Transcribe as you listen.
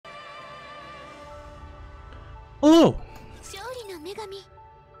Hello.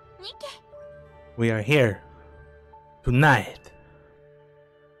 We are here tonight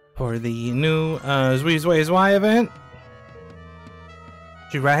for the new Zwi's Ways Y event.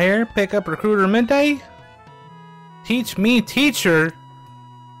 She right here, pick up Recruiter Mente. Teach me, teacher.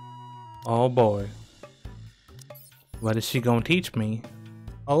 Oh boy. What is she gonna teach me?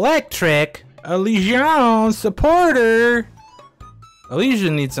 Electric! Elysian supporter!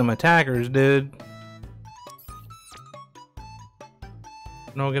 Elysian needs some attackers, dude.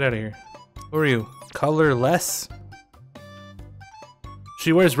 No, get out of here. Who are you? Colorless?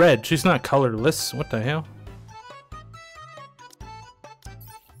 She wears red. She's not colorless. What the hell?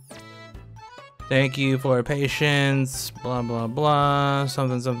 Thank you for patience. Blah, blah, blah.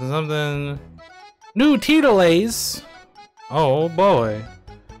 Something, something, something. New Titolays. Oh, boy.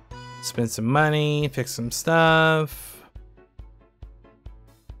 Spend some money. Fix some stuff.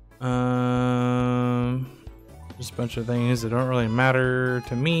 Just a bunch of things that don't really matter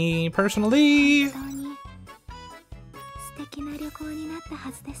to me personally.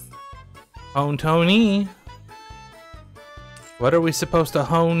 Hone Tony. What are we supposed to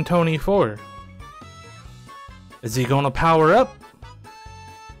hone Tony for? Is he gonna power up?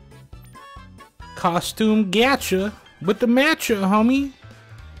 Costume gacha with the matcha, homie.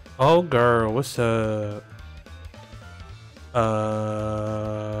 Oh girl, what's up?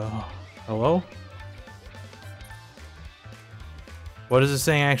 Hello? What does this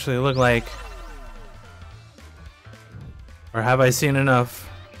thing actually look like? Or have I seen enough?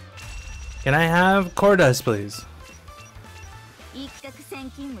 Can I have Cordus, please?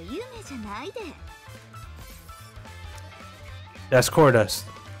 That's Cordus.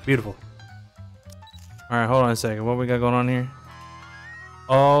 Beautiful. Alright, hold on a second. What we got going on here?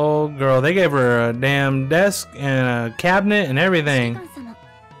 Oh, girl, they gave her a damn desk and a cabinet and everything.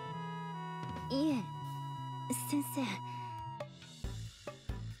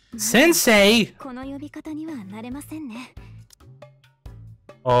 Sensei!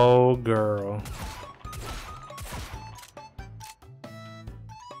 Oh, girl.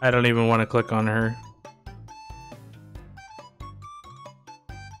 I don't even want to click on her.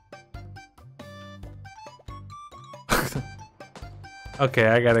 Okay,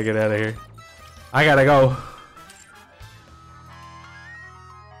 I gotta get out of here. I gotta go.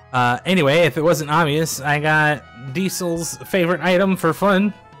 Anyway, if it wasn't obvious, I got Diesel's favorite item for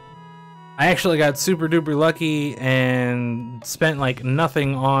fun. I actually got super duper lucky and spent like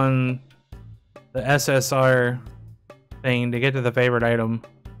nothing on the SSR thing to get to the favorite item.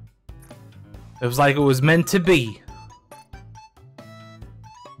 It was like it was meant to be.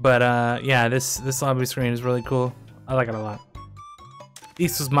 But yeah, this lobby screen is really cool. I like it a lot.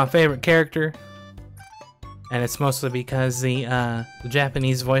 Diesel's my favorite character, and it's mostly because the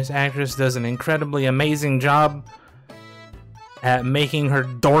Japanese voice actress does an incredibly amazing job at making her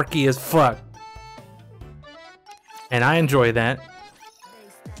dorky as fuck. And I enjoy that.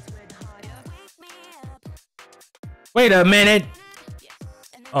 Wait a minute!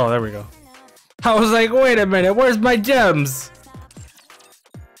 Oh, there we go. I was like, wait a minute, where's my gems?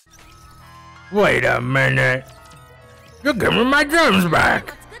 Wait a minute. You're giving my gems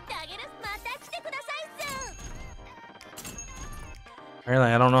back!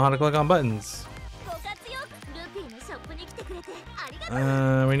 Really, I don't know how to click on buttons.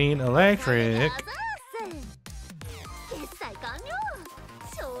 We need electric.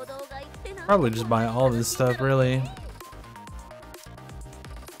 Probably just buy all this stuff, really.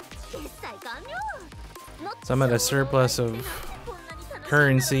 So I'm at a surplus of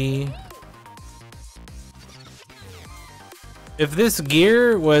currency. If this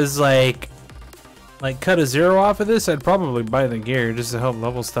gear was like cut a zero off of this, I'd probably buy the gear just to help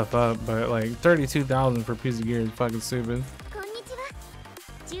level stuff up. But like 32,000 for a piece of gear is fucking stupid.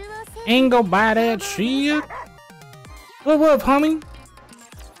 Ain't go buy that shit. What up, homie?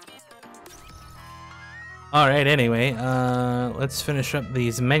 Alright, anyway, let's finish up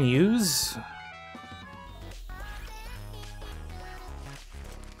these menus.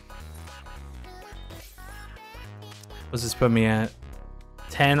 What's this put me at?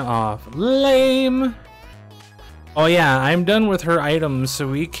 10 off. Lame! Oh yeah, I'm done with her items, so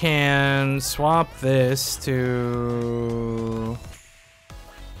we can swap this to...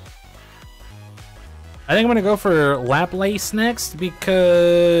 I think I'm gonna go for Laplace next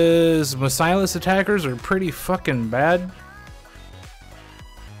because Missylus attackers are pretty fucking bad.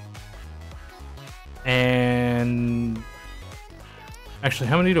 And actually,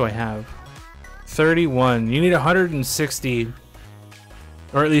 how many do I have? 31. You need 160,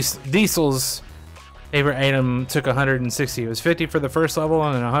 or at least Diesel's favorite item took 160. It was 50 for the first level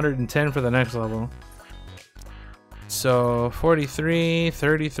and then 110 for the next level. So 43,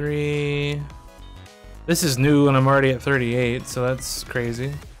 33. This is new and I'm already at 38, so that's crazy.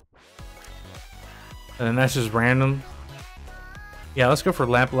 And then that's just random. Yeah, let's go for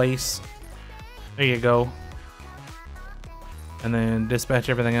Laplace. There you go. And then dispatch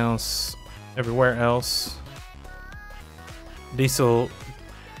everything else, everywhere else. Diesel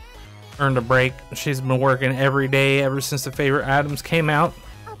earned a break. She's been working every day ever since the favorite items came out.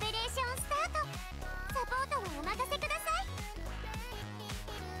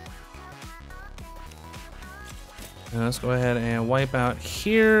 And let's go ahead and wipe out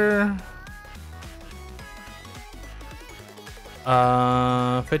here.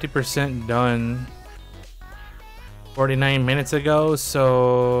 50% done 49 minutes ago,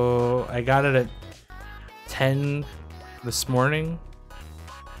 so I got it at 10 this morning,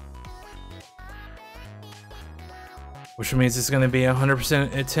 which means it's going to be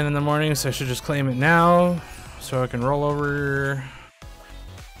 100% at 10 in the morning, so I should just claim it now so I can roll over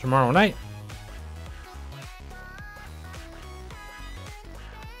tomorrow night.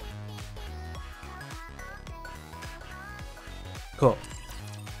 Cool.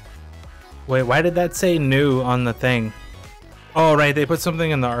 Wait, why did that say new on the thing? Oh, right, they put something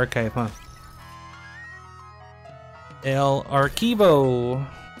in the archive, huh? El Archivo.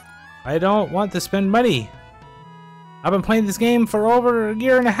 I don't want to spend money. I've been playing this game for over a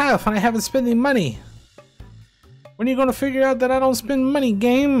year and a half and I haven't spent any money. When are you gonna figure out that I don't spend money,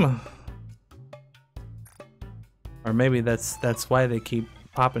 game? Or maybe that's why they keep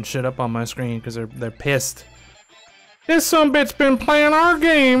popping shit up on my screen, because they're pissed. This sumbitch been playing our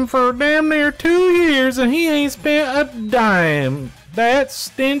game for damn near 2 years and he ain't spent a dime. That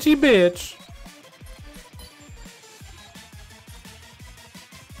stingy bitch.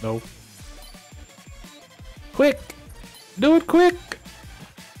 No. Quick! Do it quick!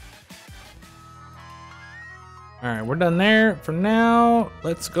 Alright, we're done there for now.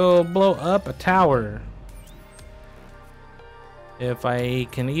 Let's go blow up a tower. If I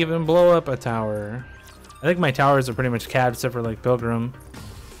can even blow up a tower. I think my towers are pretty much capped except for like Pilgrim.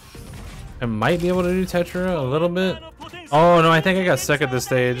 I might be able to do Tetra a little bit. Oh no, I think I got stuck at this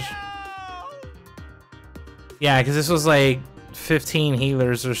stage. Yeah, because this was like 15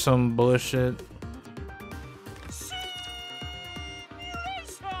 healers or some bullshit.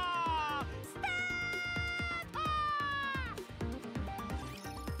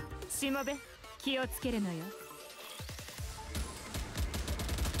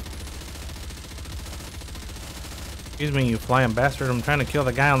 Excuse me, you flying bastard. I'm trying to kill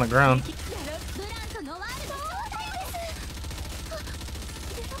the guy on the ground.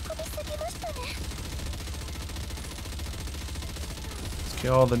 Let's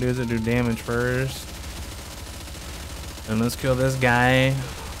kill all the dudes that do damage first. And let's kill this guy.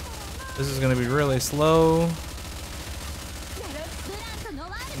 This is gonna be really slow.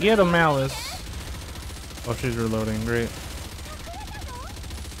 Get him, Malice. Oh, she's reloading. Great.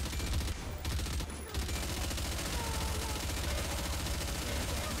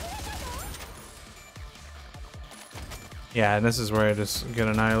 Yeah, and this is where I just get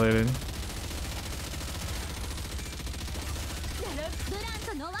annihilated.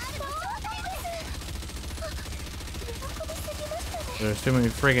 There's too many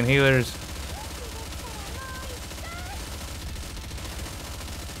freaking healers.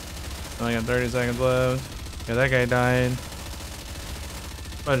 I got 30 seconds left. Yeah, that guy died.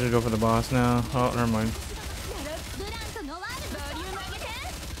 I'll just go for the boss now. Oh, never mind.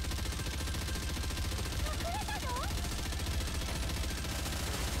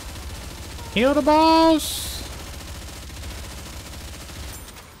 Heal the boss!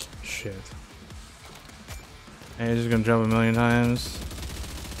 Shit. Hey, he's just gonna jump a million times.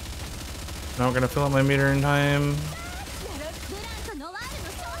 Not gonna fill up my meter in time.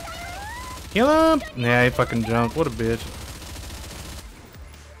 Heal him! Yeah, he fucking jumped. What a bitch.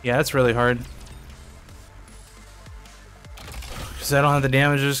 Yeah, that's really hard. Because I don't have the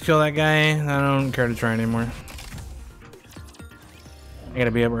damage to just kill that guy. I don't care to try anymore. I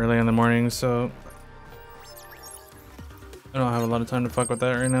gotta be up early in the morning, so I don't have a lot of time to fuck with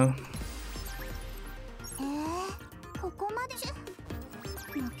that right now.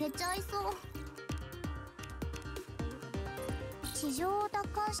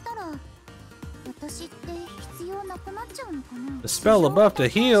 The spell of buff to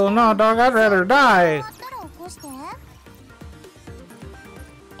heal? No, dog, I'd rather die.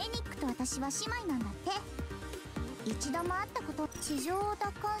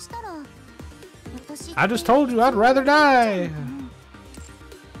 I just told you I'd rather die.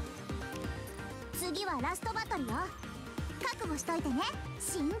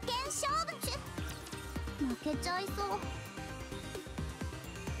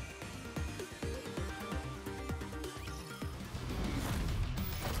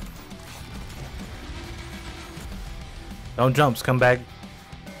 Don't jumps, come back.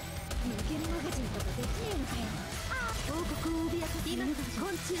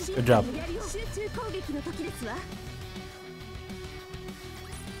 Good job.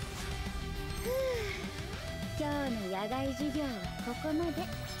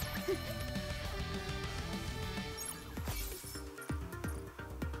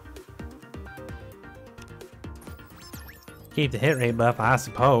 Keep the hit rate buff, I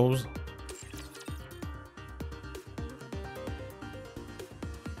suppose.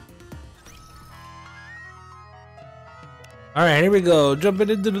 Alright, here we go. Jumping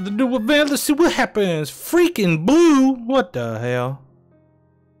into the new event. Let's see what happens. Freaking blue! What the hell?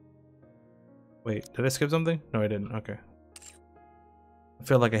 Wait, did I skip something? No, I didn't. Okay. I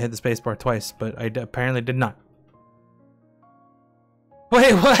feel like I hit the spacebar twice, but I apparently did not.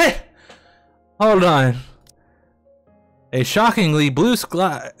 Wait, what? Hold on. A shockingly blue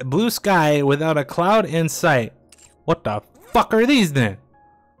sky without a cloud in sight. What the fuck are these then?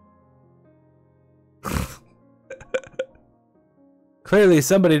 Clearly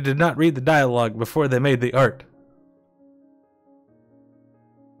somebody did not read the dialogue before they made the art.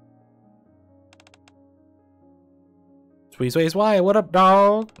 Sweet Sways Y, what up,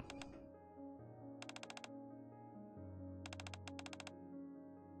 dog?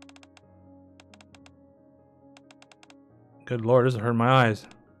 Good lord, this hurt my eyes.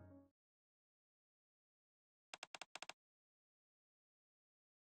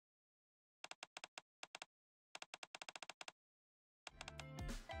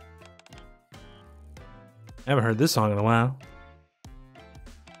 I haven't heard this song in a while.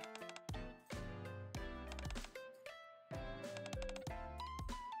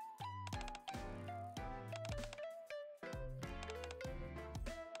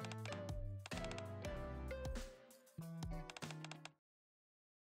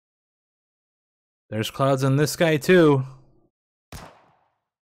 There's clouds in this sky too.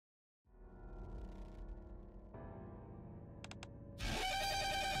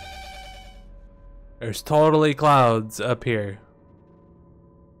 There's totally clouds up here.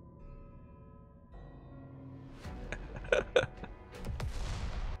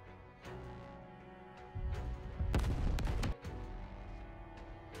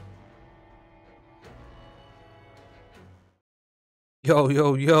 Yo,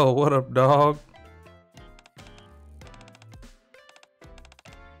 yo, yo, what up, dog?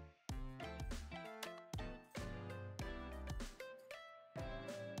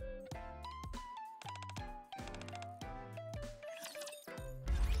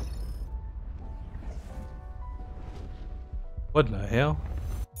 What the hell?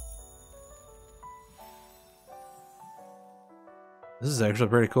 This is actually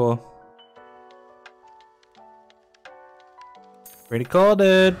pretty cool. Pretty cool,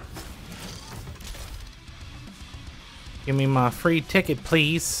 dude. Give me my free ticket,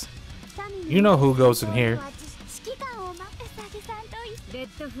 please. You know who goes in here.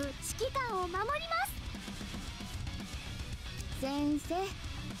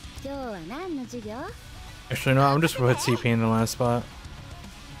 Actually, no, I'm just gonna put CP in the last spot.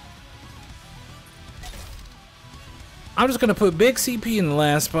 I'm just gonna put big CP in the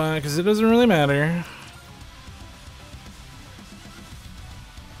last spot because it doesn't really matter.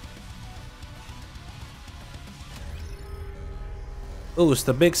 Oh, it's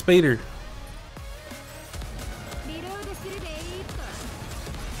the big speeder.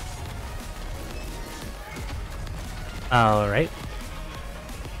 All right.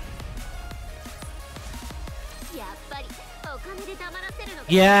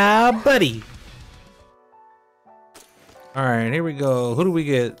 Yeah, buddy. All right, here we go. Who do we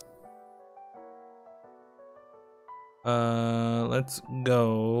get? Let's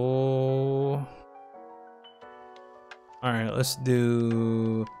go. All right, let's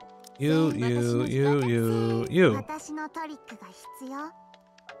do you.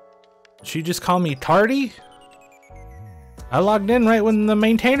 She just called me tardy? I logged in right when the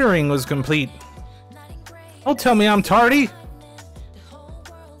maintainering was complete. Don't tell me I'm tardy.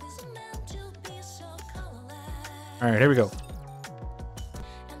 All right, here we go.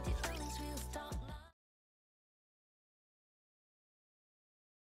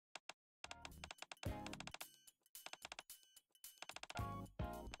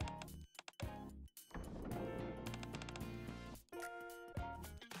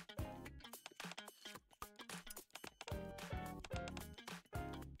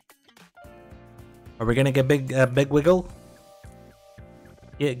 Are we gonna get big wiggle?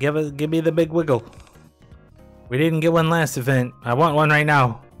 Yeah, give me the big wiggle. We didn't get one last event. I want one right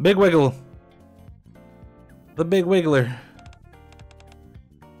now. Big Wiggle. The Big Wiggler.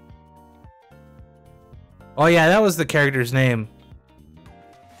 Oh yeah, that was the character's name.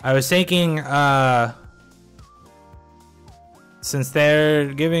 I was thinking, since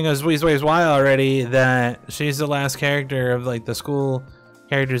they're giving us Weezways Y already, that she's the last character of like the school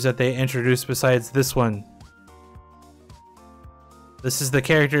characters that they introduced besides this one. This is the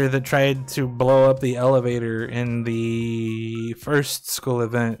character that tried to blow up the elevator in the first school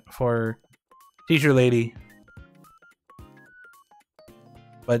event for Teacher Lady.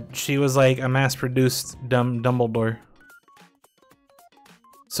 But she was like a mass-produced Dumbledore.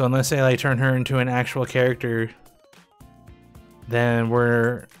 So unless they like turn her into an actual character, then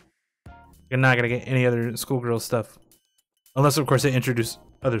you're not gonna get any other schoolgirl stuff. Unless of course they introduce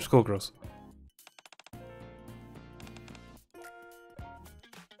other schoolgirls.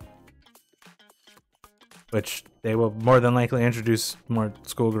 Which they will more than likely introduce more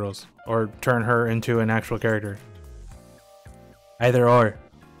schoolgirls or turn her into an actual character. Either or.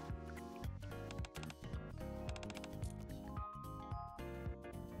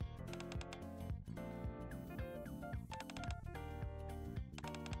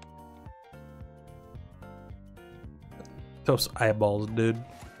 Those eyeballs, dude.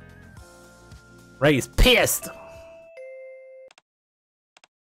 Ray's pissed!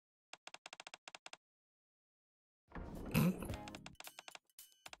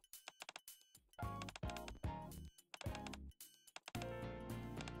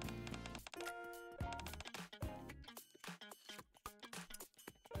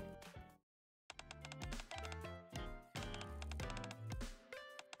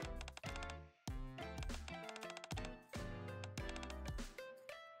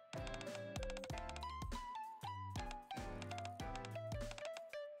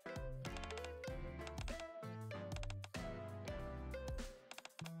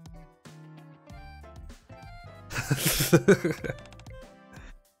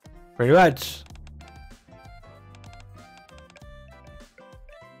 Pretty much.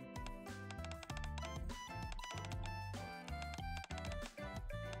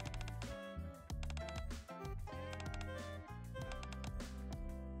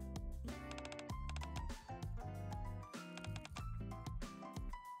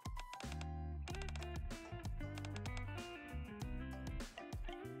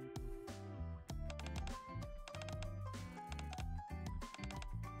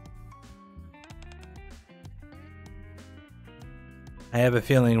 I have a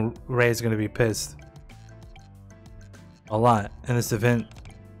feeling Ray's gonna be pissed. A lot in this event.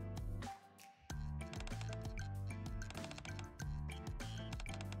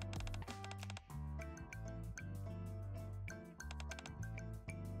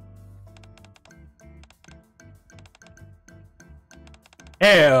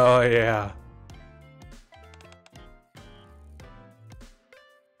 Hell yeah.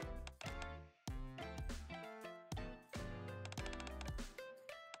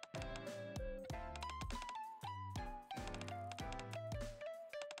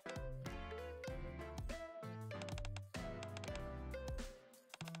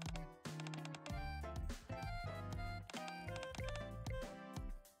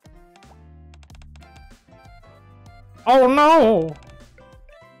 Oh no!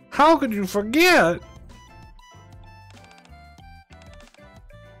 How could you forget?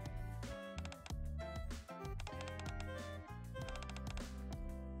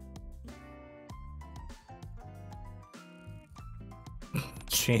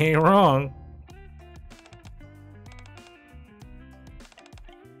 She ain't wrong.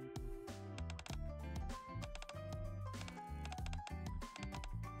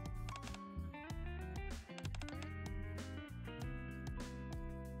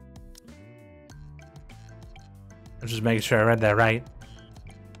 I'm just making sure I read that right.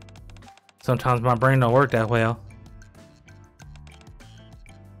 Sometimes my brain don't work that well.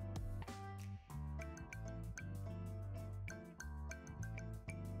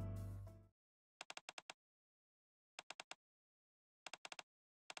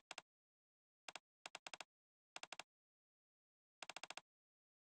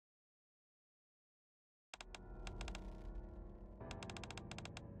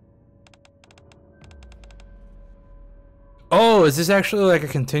 Oh, is this actually like a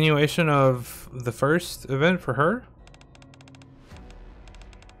continuation of the first event for her?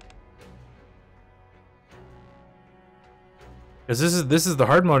 Because this is the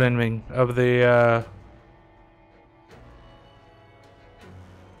hard mode ending of the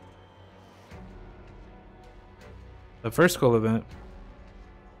first school event.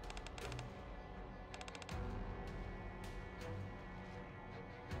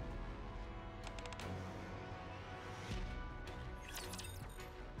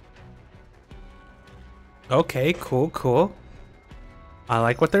 Okay, cool, cool. I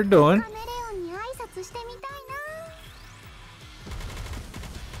like what they're doing.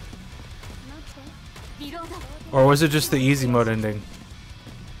 Or was it just the easy mode ending?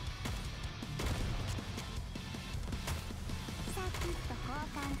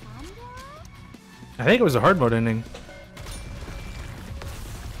 I think it was a hard mode ending.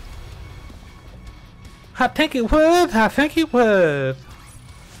 I think it would. I think it would.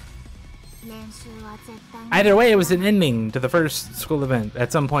 Either way, it was an ending to the first school event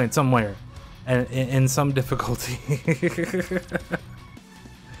at some point, somewhere, and in some difficulty.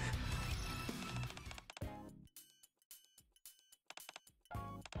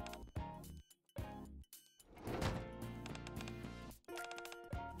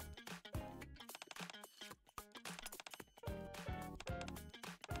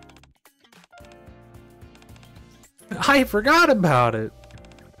 I forgot about it.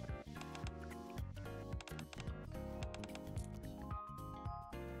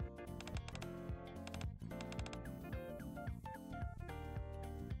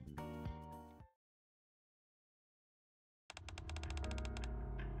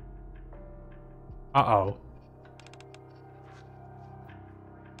 Uh-oh.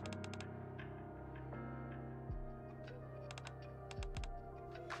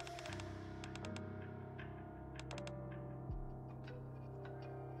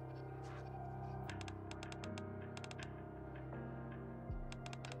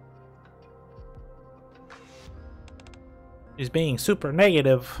 He's being super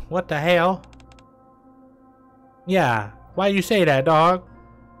negative. What the hell? Yeah, why you say that, dog?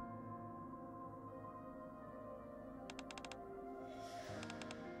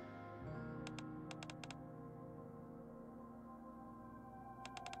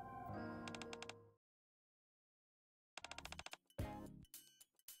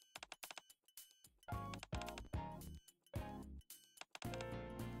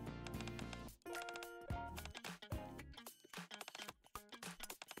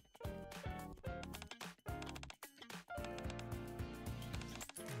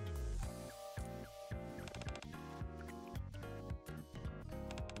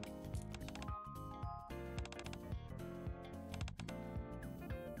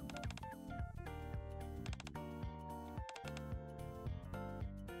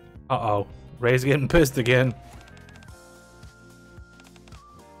 Uh-oh. Ray's getting pissed again.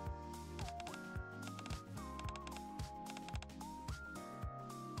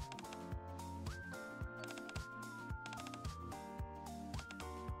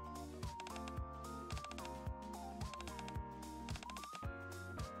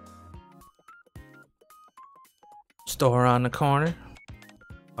 Store on the corner.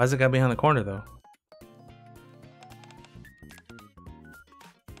 Why's it gotta be on the corner, though?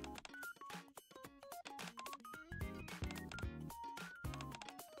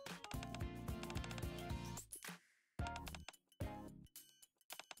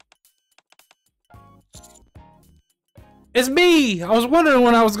 It's me! I was wondering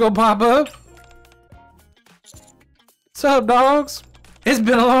when I was gonna pop up. What's up, dogs? It's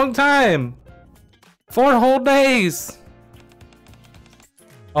been a long time. 4 whole days.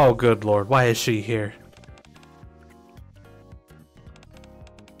 Oh, good lord. Why is she here?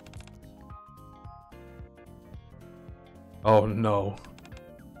 Oh, no.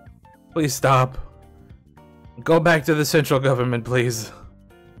 Please stop. Go back to the central government, please.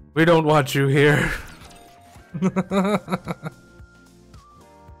 We don't want you here.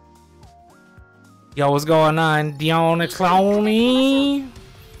 Yo, what's going on? Dion Clowny?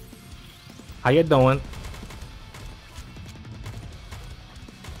 How you doing?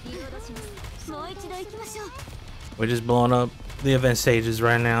 We're just blowing up the event stages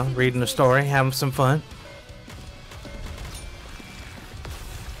right now, reading the story, having some fun.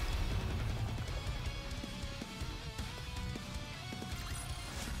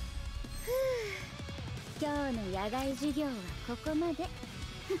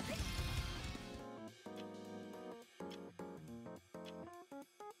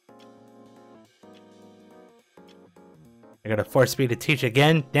 I gotta force me to teach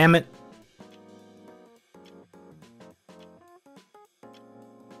again, damn it.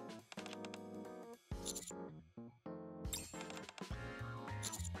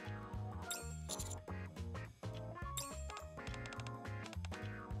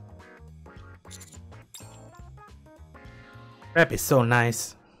 Rap is so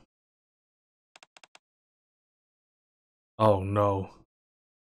nice. Oh no.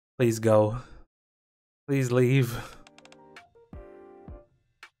 Please go. Please leave.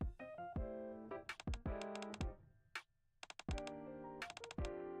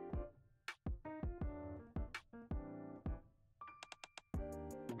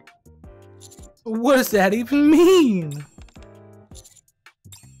 What does that even mean?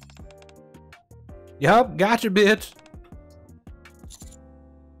 Yup, gotcha, bitch.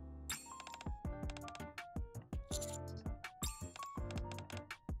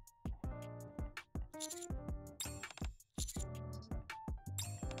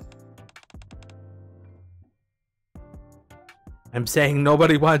 I'm saying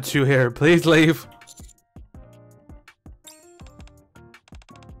nobody wants you here. Please leave.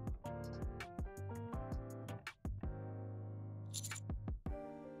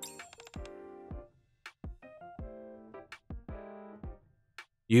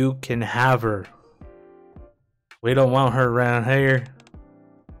 You can have her. We don't want her around here.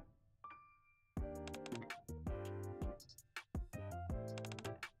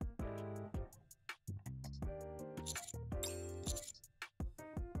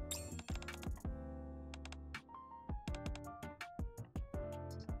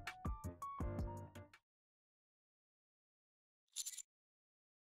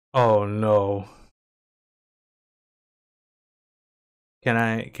 Oh no. Can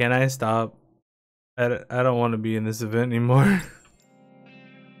I stop? I don't want to be in this event anymore.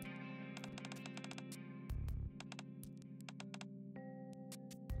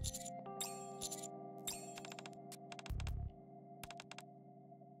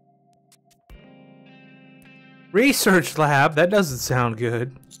 Research lab? That doesn't sound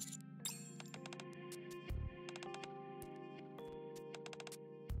good.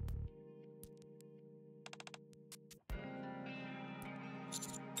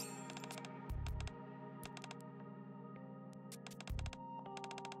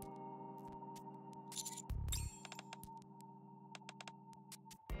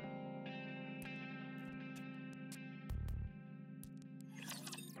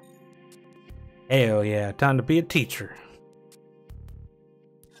 Hell yeah, time to be a teacher.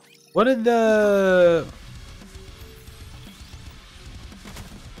 What did the...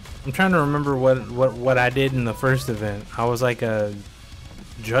 I'm trying to remember what I did in the first event. I was like a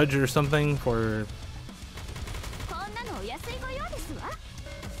judge or something for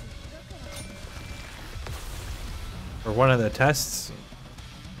one of the tests.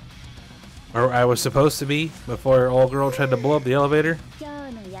 Or I was supposed to be before old girl tried to blow up the elevator.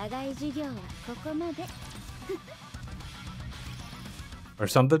 Or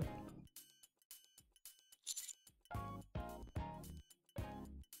something.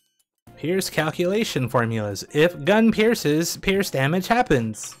 Pierce calculation formulas. If gun pierces, pierce damage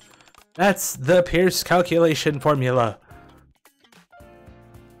happens. That's the Pierce calculation formula.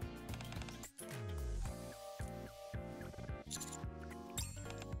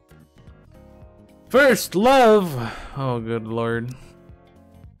 First love. Oh, good lord.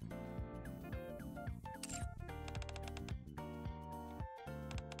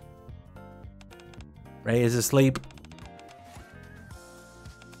 Ray is asleep.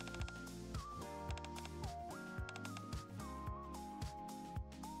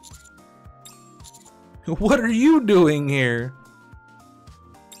 What are you doing here?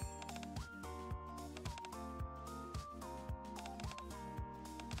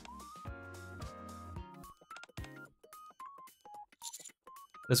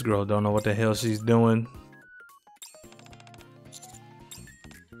 This girl don't know what the hell she's doing.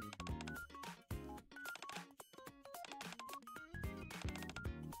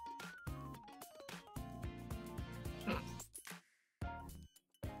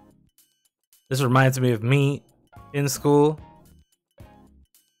 This reminds me of me in school.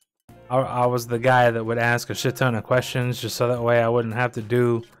 I was the guy that would ask a shit ton of questions just so that way I wouldn't have to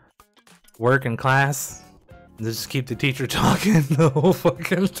do work in class. Just keep the teacher talking the whole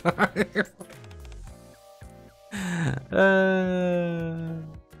fucking time.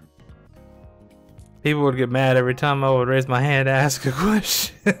 People would get mad every time I would raise my hand to ask a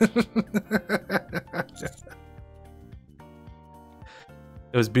question.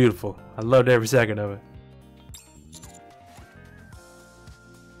 It was beautiful. I loved every second of it.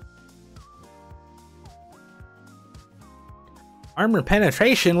 Armor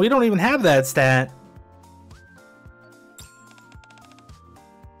penetration? We don't even have that stat.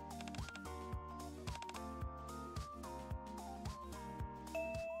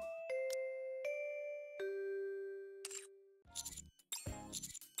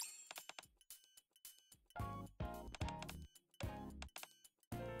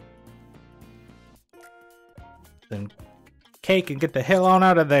 Then cake and get the hell on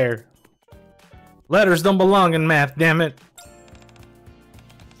out of there. Letters don't belong in math, damn it.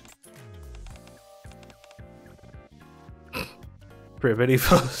 Privity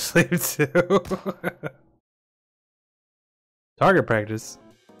fell asleep too. Target practice.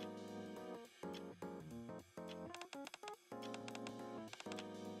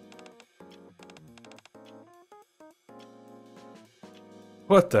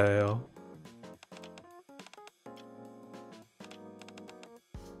 What the hell?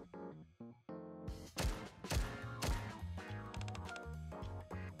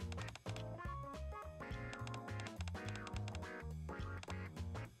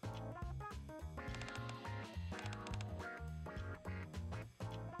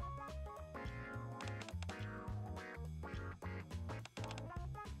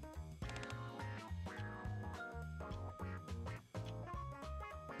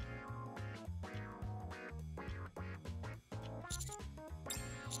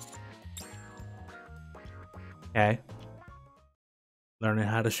 Okay. Learning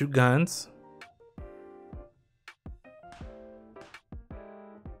how to shoot guns.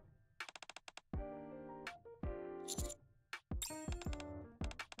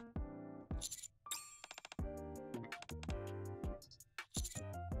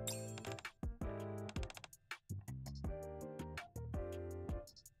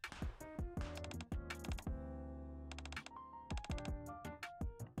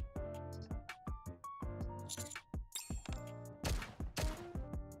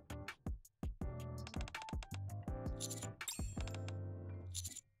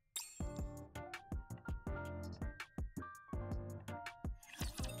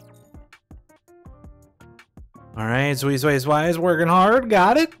 All right, Sweet Ways Wise, working hard.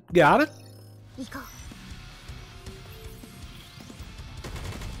 Got it. Got it.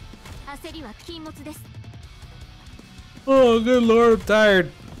 Oh, good lord, I'm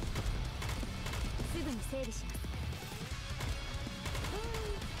tired.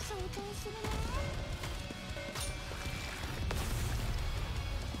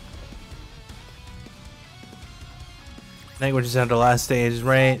 I think we're just at the last stage,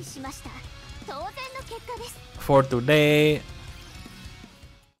 right? For today.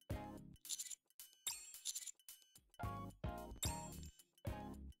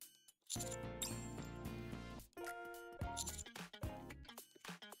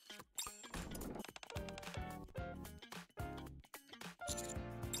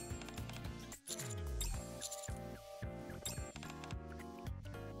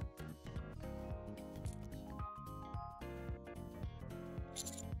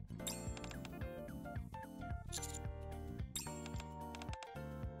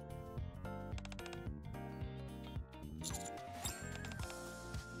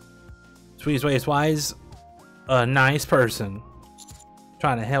 Sweet Ways Wise, a nice person,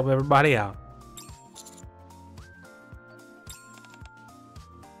 trying to help everybody out.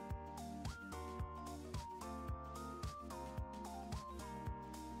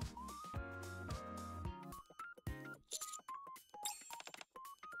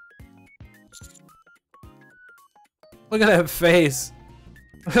 Look at that face.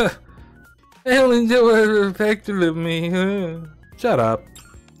 They only do what affected of me. Shut up.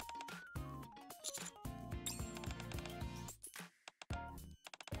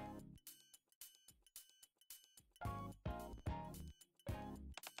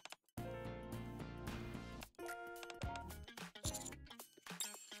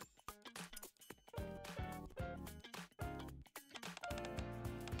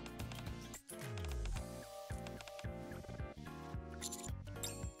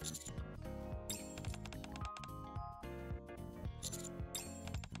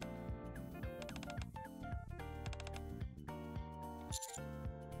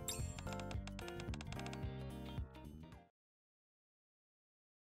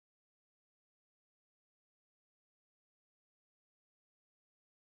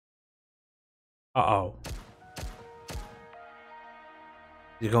 Uh-oh.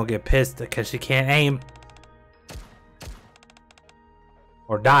 You're gonna get pissed because she can't aim.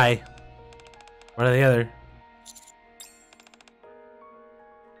 Or die. One or the other.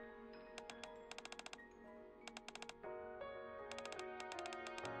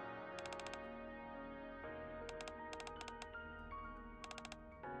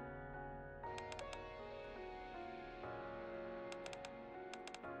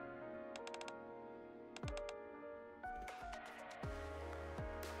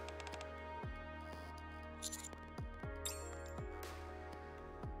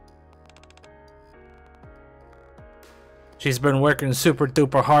 She's been working super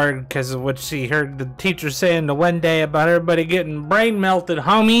duper hard because of what she heard the teacher saying the one day about everybody getting brain melted,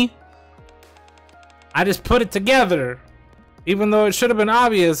 homie. I just put it together, even though it should have been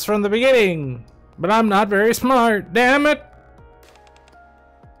obvious from the beginning. But I'm not very smart, damn it.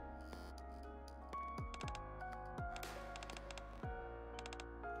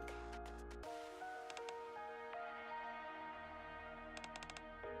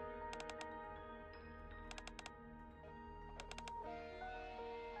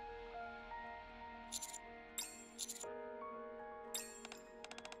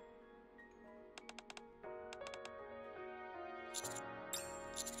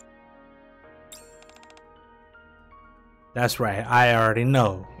 That's right, I already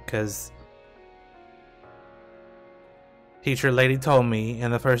know, because teacher lady told me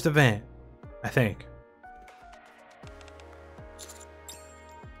in the first event, I think.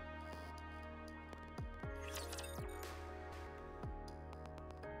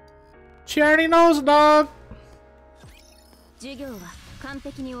 She already knows, dog. 授業は完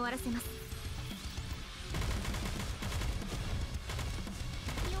璧に終わらせます。よ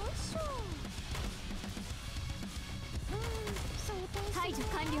いしょ。排除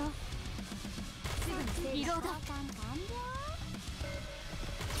完了。すぐにリロード。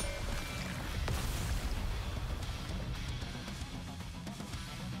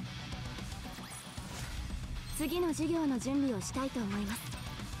次の授業の準備をしたいと思います。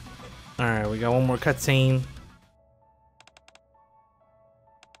Alright, we got one more cutscene.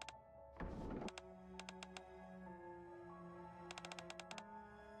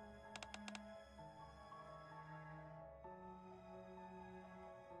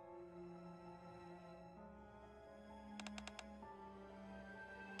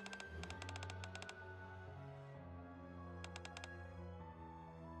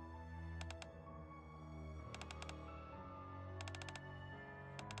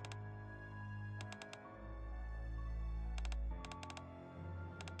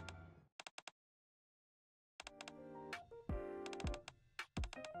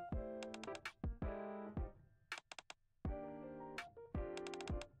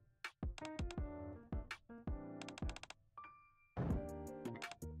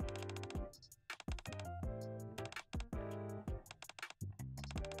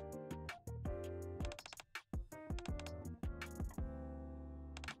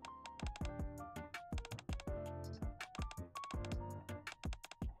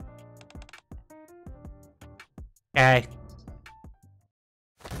 Okay.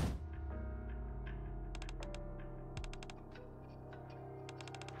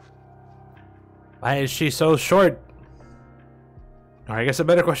 Why is she so short? Or I guess a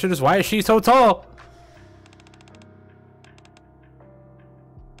better question is, why is she so tall?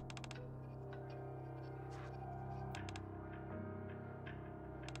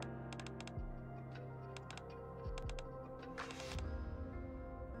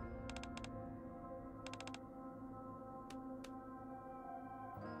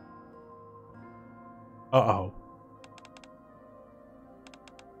 Uh-oh.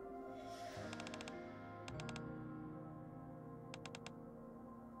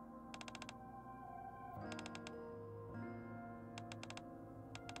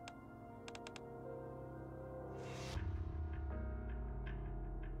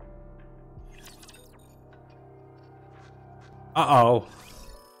 Uh-oh.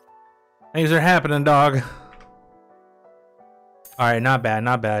 Things are happening, dog. Alright, not bad,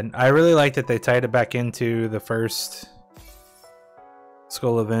 not bad. I really like that they tied it back into the first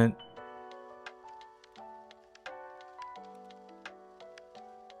school event.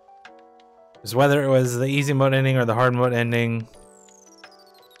 Because whether it was the easy mode ending or the hard mode ending,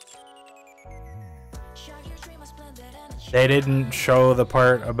 they didn't show the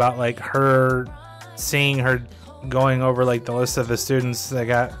part about like her seeing her going over like the list of the students that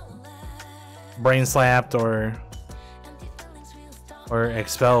got brain slapped or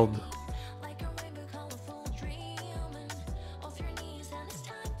expelled.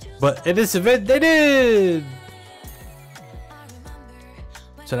 But in this event they did!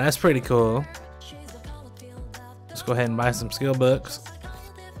 So that's pretty cool. Let's go ahead and buy some skill books,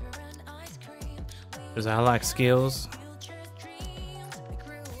 because I like skills.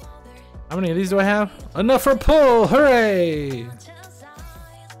 How many of these do I have? Enough for pull! Hooray!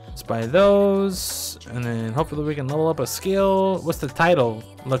 Let's buy those, and then hopefully we can level up a skill. What's the title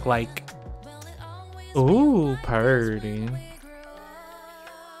look like? Ooh, party.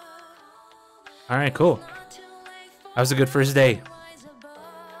 Alright, cool. That was a good first day.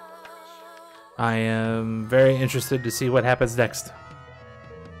 I am very interested to see what happens next.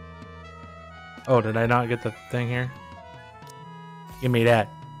 Oh, did I not get the thing here? Give me that.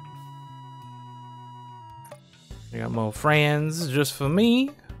 I got more friends just for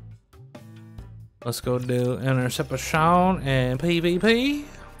me. Let's go do interception and PvP.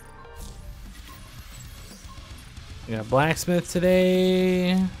 We got blacksmith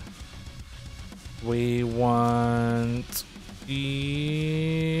today. We want...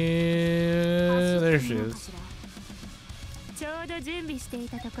 there she is.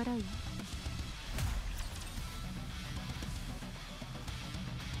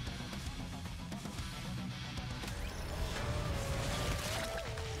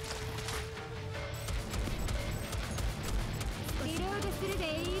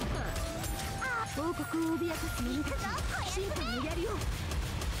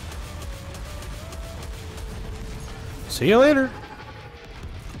 See you later.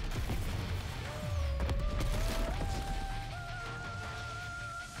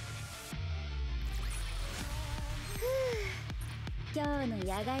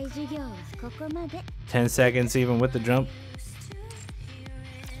 Now 10 seconds even with the jump.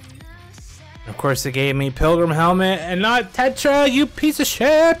 Of course, they gave me Pilgrim Helmet and not Tetra, you piece of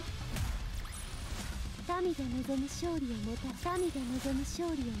shit!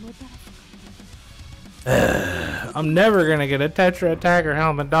 I'm never gonna get a Tetra Attacker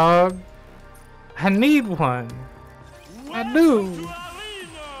Helmet, dog. I need one. I do.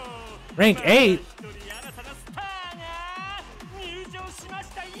 Rank 8?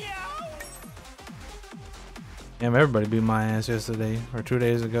 Damn, everybody beat my ass yesterday or 2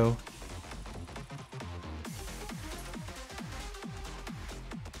 days ago.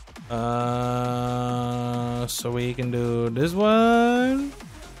 So we can do this one.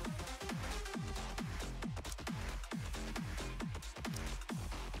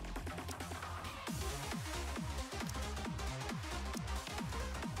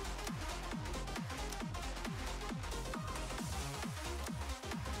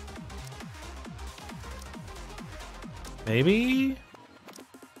 Maybe?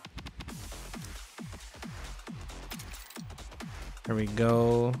 There we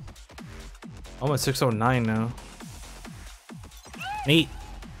go. I'm at 609 now. Neat.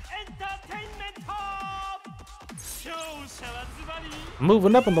 I'm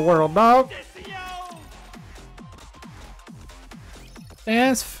moving up in the world, dog.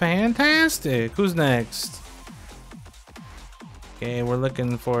 That's fantastic. Who's next? Okay, we're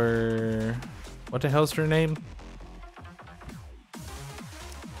looking for... What the hell's her name?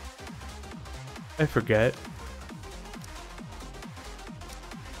 I forget.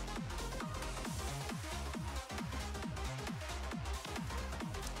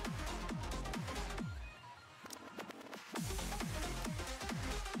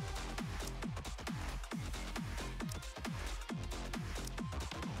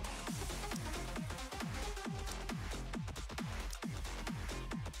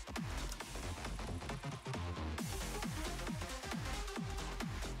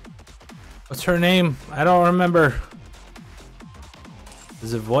 What's her name? I don't remember.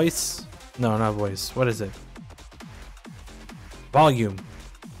 Is it voice? No, not voice. What is it? Volume.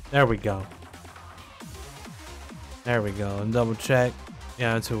 There we go. There we go. And double check.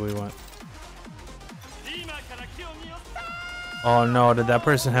 Yeah, that's who we want. Oh no, did that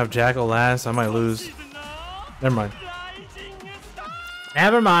person have Jackal last? I might lose. Never mind.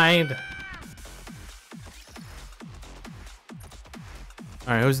 Never mind.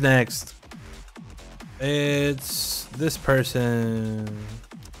 Alright, who's next? It's this person.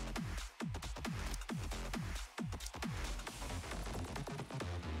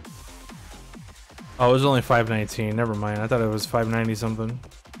 Oh, it was only 519. Never mind. I thought it was 590 something.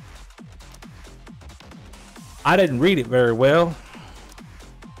 I didn't read it very well.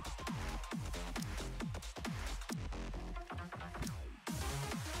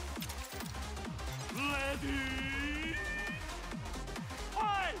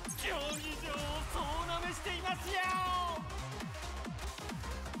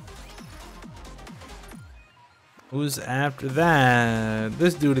 Who's after that?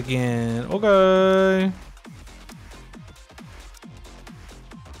 This dude again. Okay.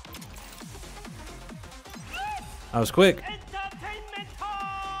 I was quick.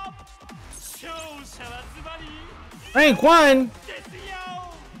 Rank 1!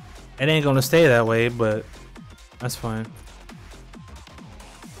 It ain't gonna stay that way, but that's fine.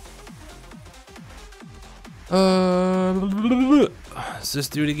 It's this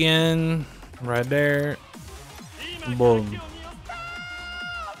dude again. Right there. Boom.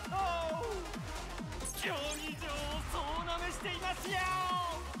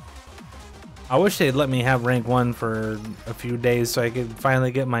 I wish they'd let me have rank 1 for a few days so I could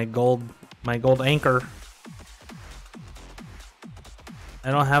finally get my gold anchor. I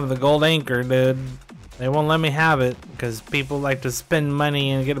don't have the gold anchor, dude. They won't let me have it because people like to spend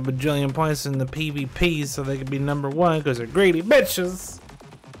money and get a bajillion points in the PvP so they can be #1 because they're greedy bitches.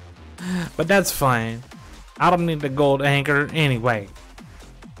 But that's fine. I don't need the gold anchor anyway.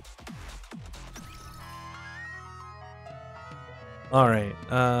 Alright,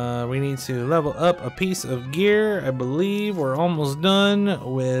 we need to level up a piece of gear. I believe we're almost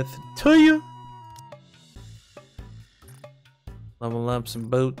done with Tuya. Level up some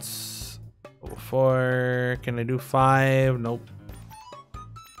boots. 4. Can I do 5? Nope.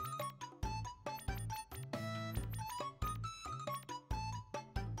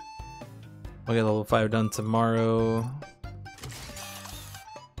 We'll get level 5 done tomorrow.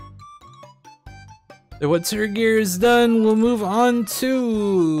 Then once your gear is done, we'll move on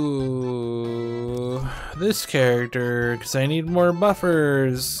to this character, because I need more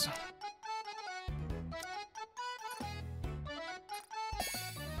buffers.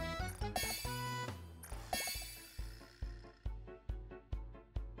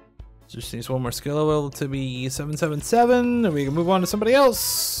 Just needs one more skill level to be 777, and we can move on to somebody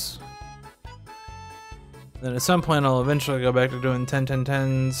else. Then at some point I'll eventually go back to doing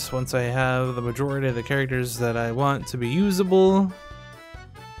 10-10-10s once I have the majority of the characters that I want to be usable.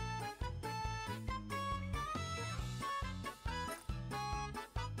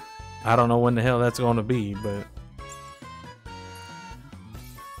 I don't know when the hell that's going to be, but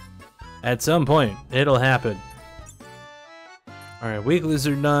at some point it'll happen. Alright, weeklies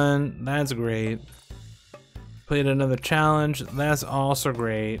are done. That's great. Played another challenge. That's also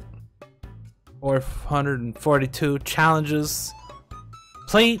great. 442 challenges.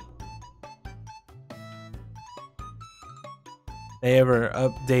 Plate. They ever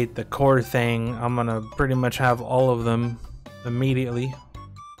update the core thing, I'm gonna pretty much have all of them immediately.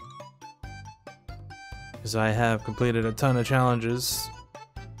 Because I have completed a ton of challenges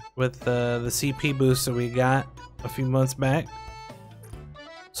with the CP boost that we got a few months back.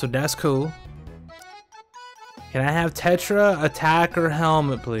 So that's cool. Can I have Tetra attacker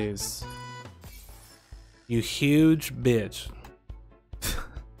helmet, please? You huge bitch.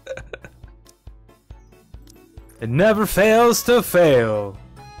 It never fails to fail.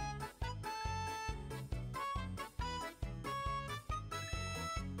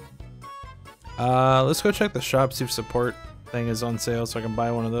 Let's go check the shop, see if support thing is on sale so I can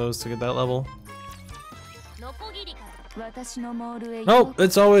buy one of those to get that level. Nope,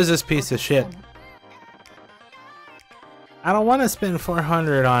 it's always this piece of shit. I don't want to spend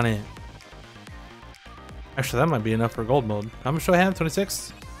 400 on it. Actually, that might be enough for gold mode. How much do I have?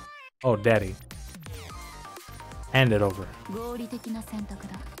 26? Oh, daddy. Hand it over.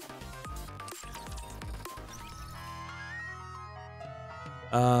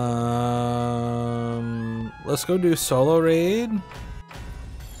 Let's go do solo raid.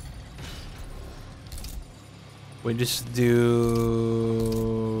 We just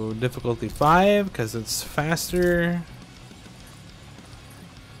do difficulty 5 because it's faster.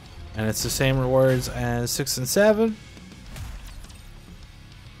 And it's the same rewards as 6 and 7.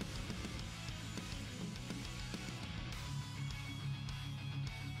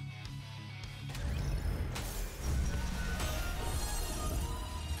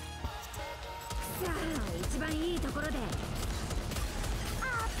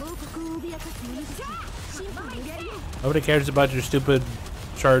 Nobody cares about your stupid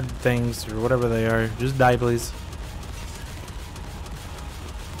shard things or whatever they are. Just die, please.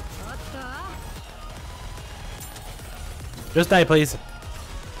 Just die, please.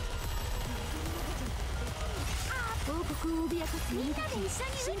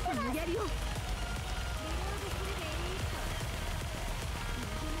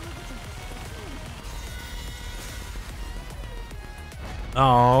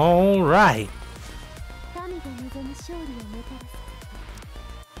 All right.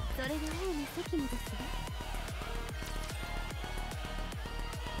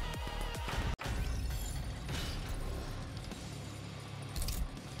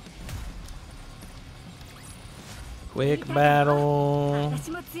 Quick battle.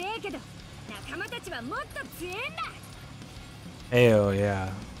 Hell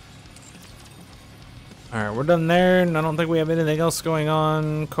yeah. Alright, we're done there, and I don't think we have anything else going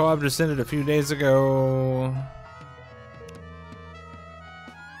on. Co-op just ended a few days ago.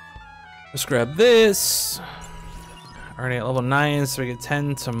 Let's grab this. Already at level 9, so we get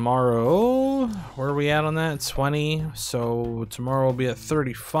 10 tomorrow. Where are we at on that? 20. So tomorrow we'll be at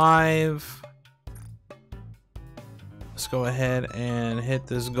 35. Let's go ahead and hit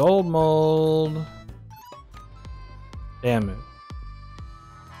this gold mold. Damn it.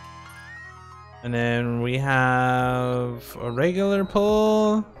 And then we have a regular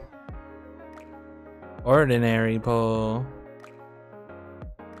pull. Ordinary pull.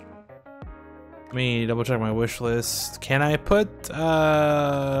 Let me double check my wish list. Can I put,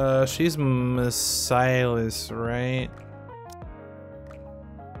 she's Messiahless, right?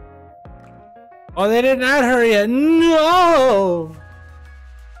 Oh, they did not hurry it. No!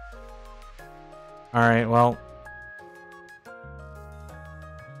 Alright, well.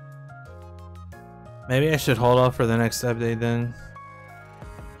 Maybe I should hold off for the next update then.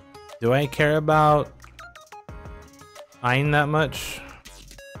 Do I care about Ein that much?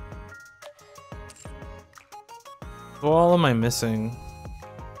 What all am I missing?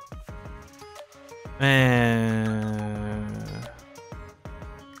 And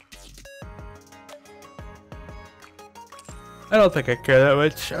I don't think I care that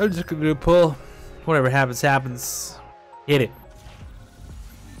much. I'm just gonna do a pull. Whatever happens, happens. Hit it.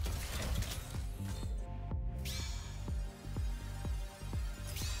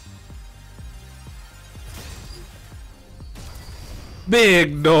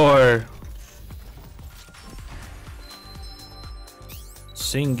 Big door.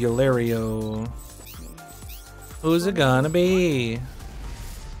 Singulario. Who's it gonna be?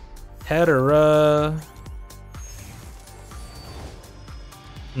 Hetera.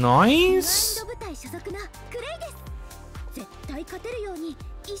 Nice.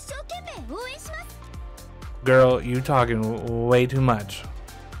 Girl, you talking way too much.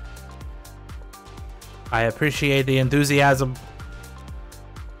 I appreciate the enthusiasm.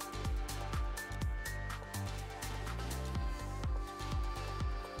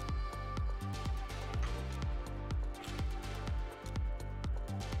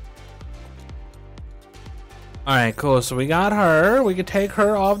 Alright, cool. So we got her. We can take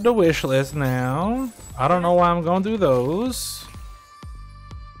her off the wish list now. I don't know why I'm going through those.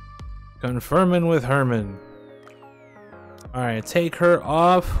 Confirming with Herman. Alright, take her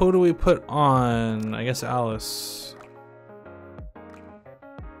off. Who do we put on? I guess Alice.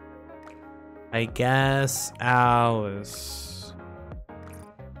 I guess Alice.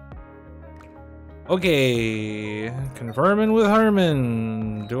 Okay, confirming with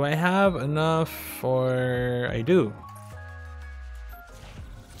Herman. Do I have enough for... I do.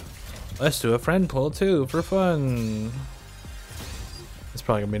 Let's do a friend pull too for fun. It's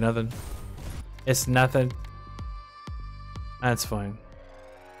probably gonna be nothing. It's nothing. That's fine.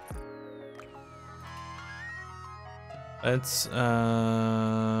 Let's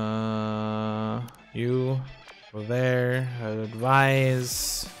you go there. I'd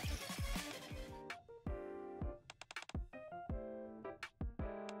advise.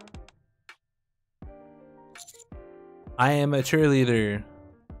 I am a cheerleader.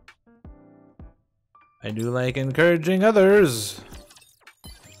 I do like encouraging others.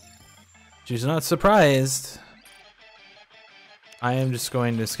 She's not surprised. I am just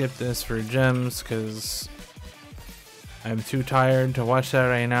going to skip this for gems because I'm too tired to watch that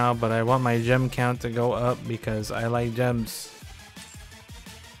right now, but I want my gem count to go up because I like gems.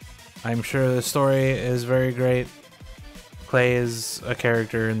 I'm sure the story is very great. Clay is a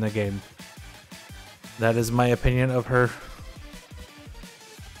character in the game. That is my opinion of her.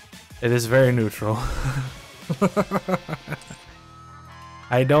 It is very neutral.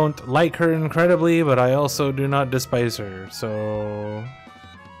 I don't like her incredibly, but I also do not despise her, so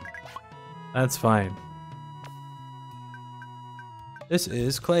that's fine. This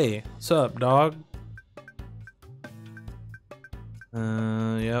is Clay. Sup, dog?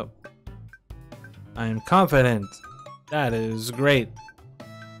 Yep. I'm confident. That is great.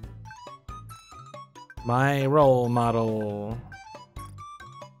 My role model.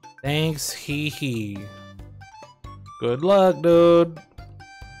 Thanks, hee hee. Good luck, dude.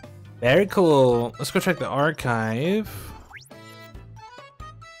 Very cool. Let's go check the archive.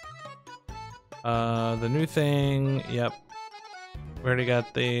 The new thing. Yep. We already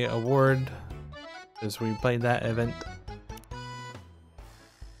got the award because we played that event.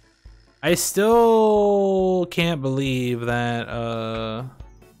 I still can't believe that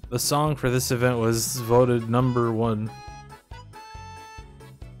the song for this event was voted #1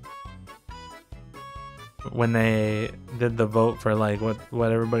 when they did the vote for like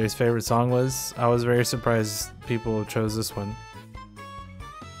what everybody's favorite song was. I was very surprised people chose this one.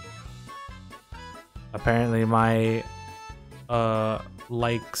 Apparently my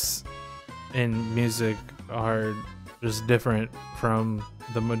likes in music are just different from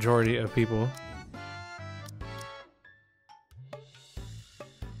the majority of people.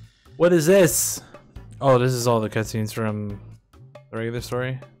 What is this? Oh, this is all the cutscenes from the regular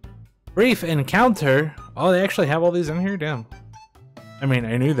story. Brief encounter. Oh, they actually have all these in here? Damn. I mean,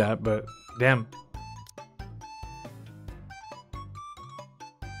 I knew that, but damn.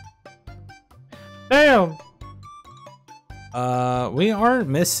 Damn! We aren't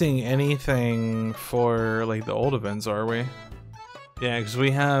missing anything for like the old events, are we? Yeah, because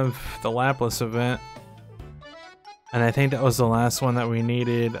we have the Laplace event. And I think that was the last one that we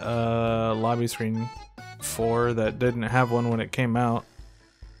needed lobby screen for that didn't have one when it came out.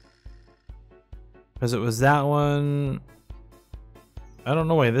 Because it was that one. I don't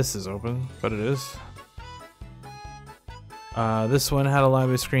know why this is open, but it is. This one had a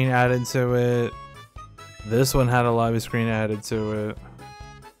lobby screen added to it. This one had a lobby screen added to it.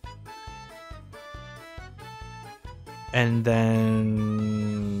 And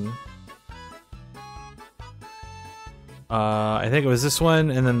then I think it was this one,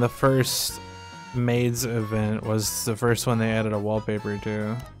 and then the first Maids event was the first one they added a wallpaper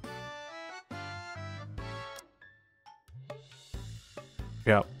to.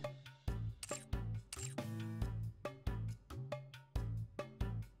 Yep.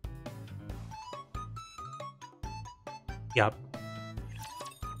 Yep.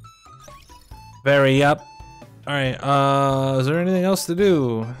 Very yep. Alright, is there anything else to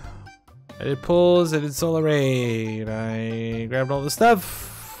do? I did pulls, I did solar raid, I grabbed all the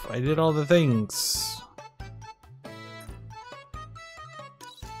stuff, I did all the things.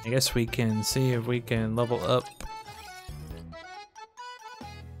 I guess we can see if we can level up.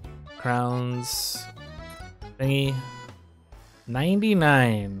 Crowns thingy.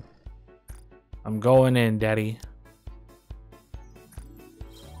 99. I'm going in, daddy.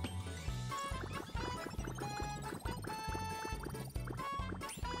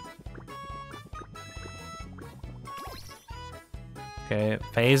 Okay,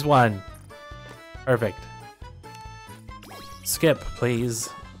 phase 1. Perfect. Skip, please.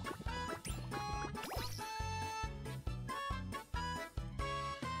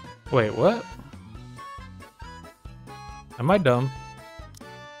 Wait, what? Am I dumb?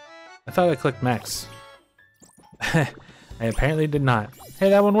 I thought I clicked max. I apparently did not. Hey,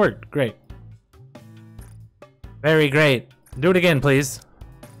 that one worked. Great. Very great. Do it again, please.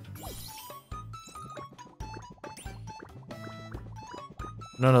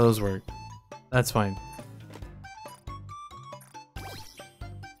 None of those worked. That's fine.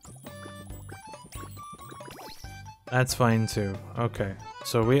 That's fine too. Okay.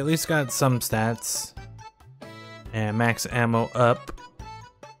 So we at least got some stats. And max ammo up.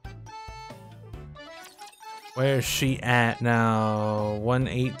 Where's she at now?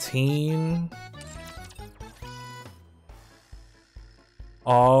 118?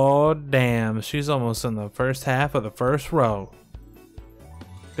 Oh, damn. She's almost in the first half of the first row.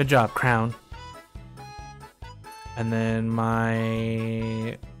 Good job, Crown. And then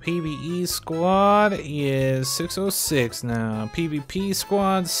my PvE squad is 606 now. PvP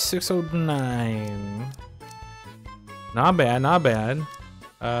squad 609. Not bad, not bad.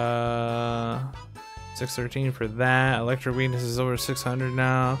 613 for that. Electro weakness is over 600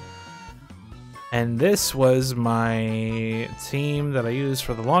 now. And this was my team that I used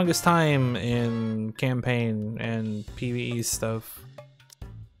for the longest time in campaign and PvE stuff.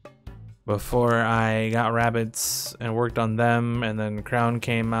 Before I got rabbits and worked on them, and then Crown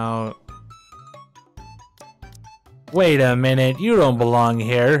came out. Wait a minute, you don't belong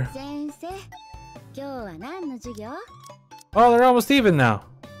here. Oh, they're almost even now.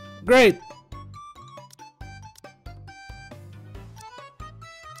 Great.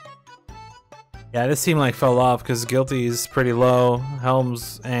 Yeah, this team like fell off because Guilty's pretty low.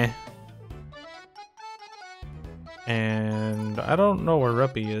 Helm's eh. And I don't know where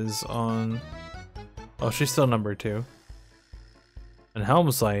Ruppy is on. Oh, she's still number 2. And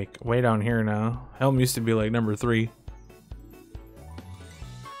Helm's like way down here now. Helm used to be like number 3.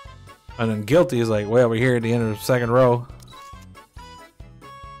 And then Guilty is like way over here at the end of the second row.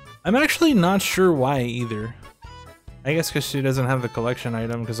 I'm actually not sure why either. I guess because she doesn't have the collection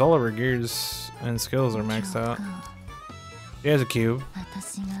item, because all of her gears and skills are maxed out. She has a cube.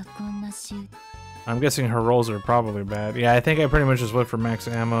 I'm guessing her rolls are probably bad. Yeah, I think I pretty much just went for max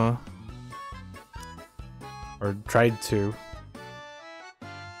ammo. Or tried to.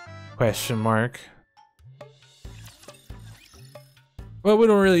 Question mark. But we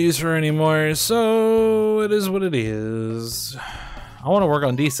don't really use her anymore, so it is what it is. I want to work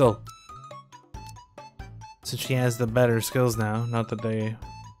on Diesel. Since she has the better skills now. Not that they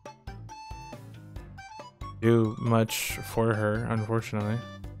do much for her, unfortunately.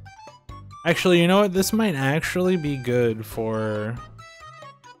 Actually, you know what? This might actually be good for...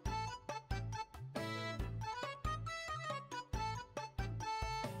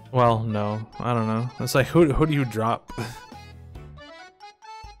 Well, no. I don't know. It's like, who do you drop?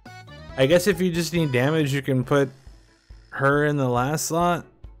 I guess if you just need damage, you can put her in the last slot.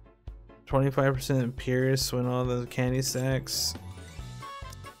 25% Pierce, win all the candy stacks.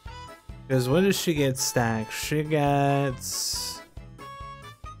 Because when does she get stacked? She gets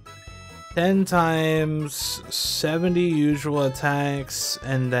 10 times 70 usual attacks,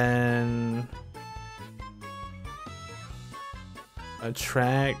 and then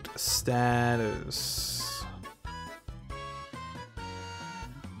attract status.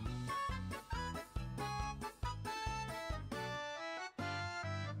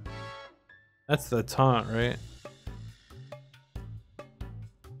 That's the taunt, right?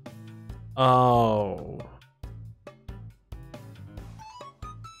 Oh.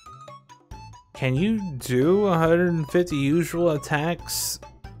 can you do 150 usual attacks?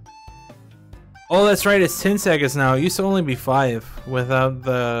 Oh, that's right, it's 10 seconds now. It used to only be 5 without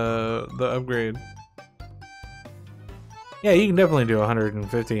the upgrade. Yeah, you can definitely do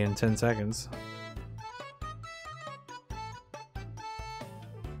 150 in 10 seconds.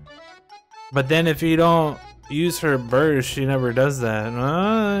 But then if you don't use her burst, she never does that.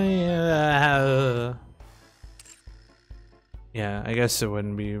 Yeah, I guess it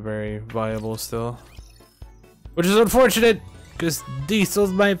wouldn't be very viable still. Which is unfortunate, because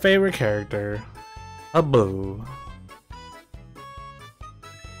Diesel's my favorite character. A boo.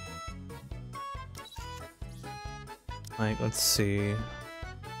 Like, let's see.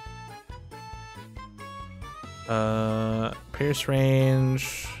 Pierce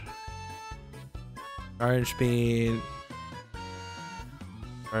range. Charge speed.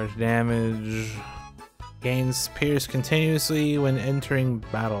 Charge damage. Gains pierce continuously when entering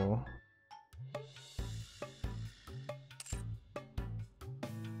battle.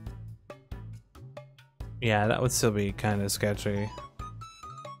 Yeah, that would still be kind of sketchy.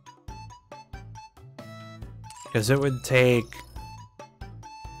 Because it would take...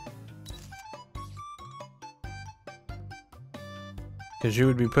 Because you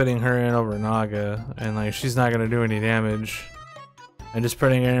would be putting her in over Naga, and like she's not going to do any damage. And just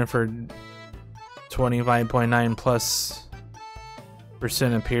putting her in for 25.9 plus %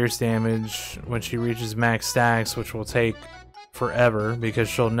 of pierce damage when she reaches max stacks, which will take forever because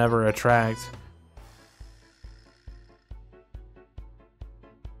she'll never attract.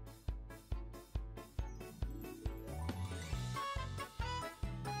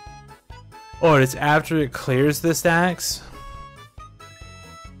 Oh, it's after it clears the stacks?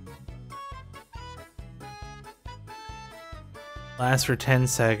 Lasts for 10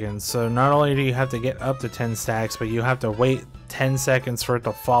 seconds. So not only do you have to get up to 10 stacks, but you have to wait 10 seconds for it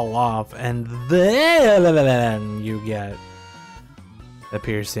to fall off, and then you get the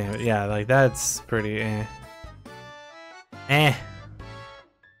pierce damage. Yeah, like that's pretty eh.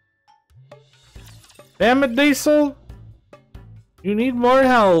 Damn it, Diesel! You need more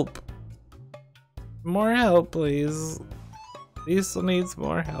help. More help, please. Diesel needs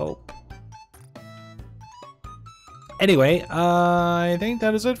more help. Anyway, I think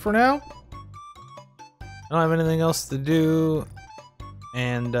that is it for now. I don't have anything else to do.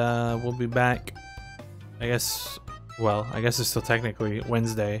 And we'll be back, I guess, well, I guess it's still technically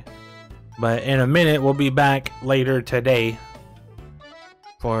Wednesday. But in a minute, we'll be back later today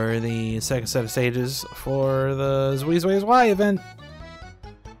for the second set of stages for the Zweezways Y event.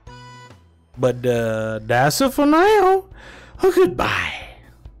 But that's it for now. Goodbye.